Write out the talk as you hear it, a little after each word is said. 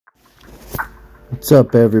What's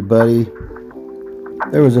up, everybody?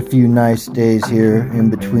 There was a few nice days here in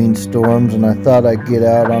between storms, and I thought I'd get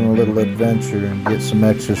out on a little adventure and get some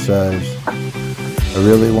exercise. I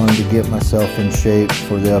really wanted to get myself in shape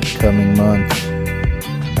for the upcoming months.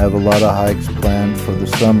 I have a lot of hikes planned for the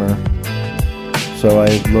summer, so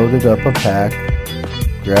I loaded up a pack,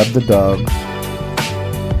 grabbed the dogs,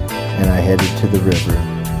 and I headed to the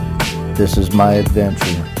river. This is my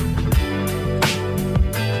adventure.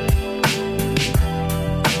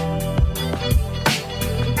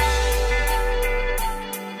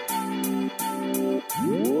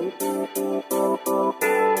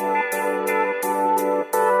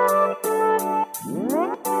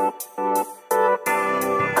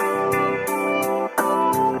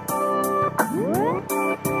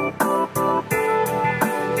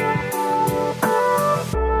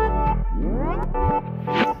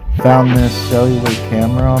 Found this cellular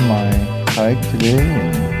camera on my hike today,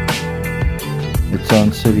 and it's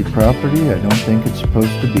on city property. I don't think it's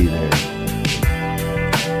supposed to be there.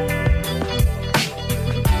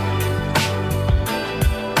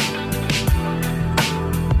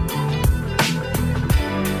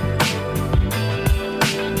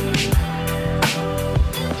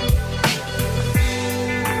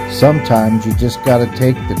 Sometimes you just gotta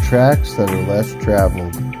take the tracks that are less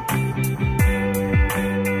traveled.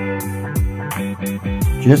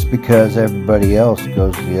 Just because everybody else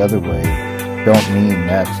goes the other way, don't mean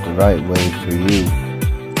that's the right way for you.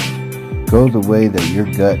 Go the way that your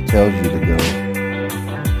gut tells you to go.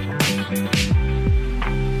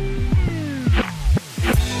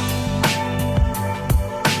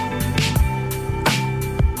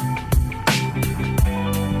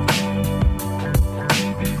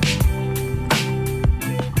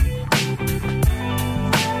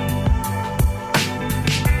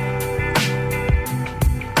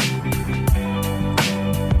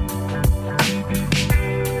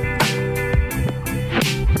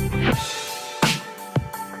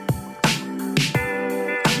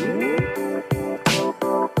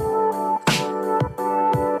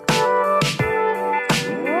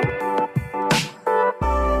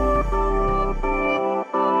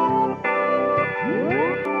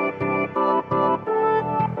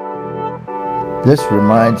 This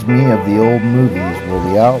reminds me of the old movies where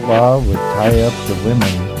the outlaw would tie up the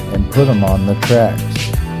women and put them on the tracks.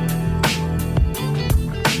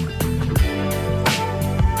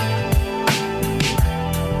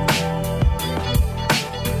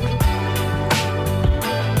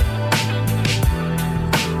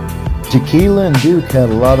 Tequila and Duke had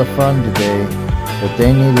a lot of fun today, but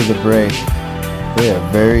they needed a break. They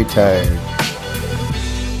are very tired.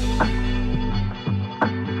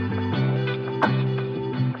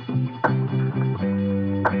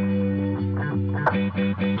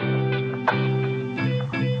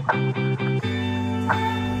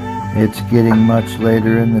 It's getting much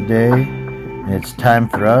later in the day, and it's time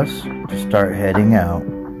for us to start heading out.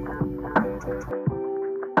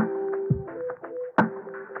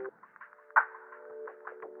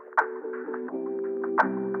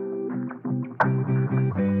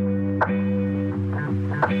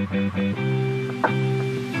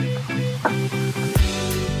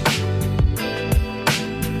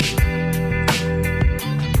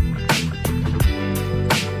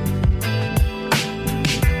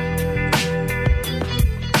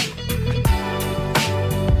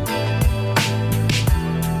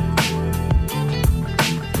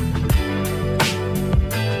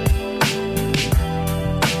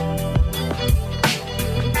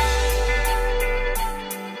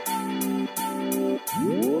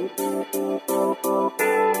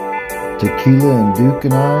 Tequila and Duke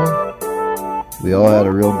and I, we all had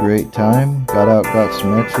a real great time. Got out, got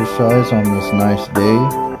some exercise on this nice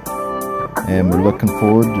day, and we're looking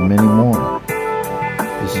forward to many more.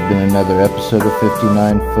 This has been another episode of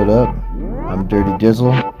 59 Foot Up. I'm Dirty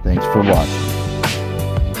Dizzle. Thanks for watching.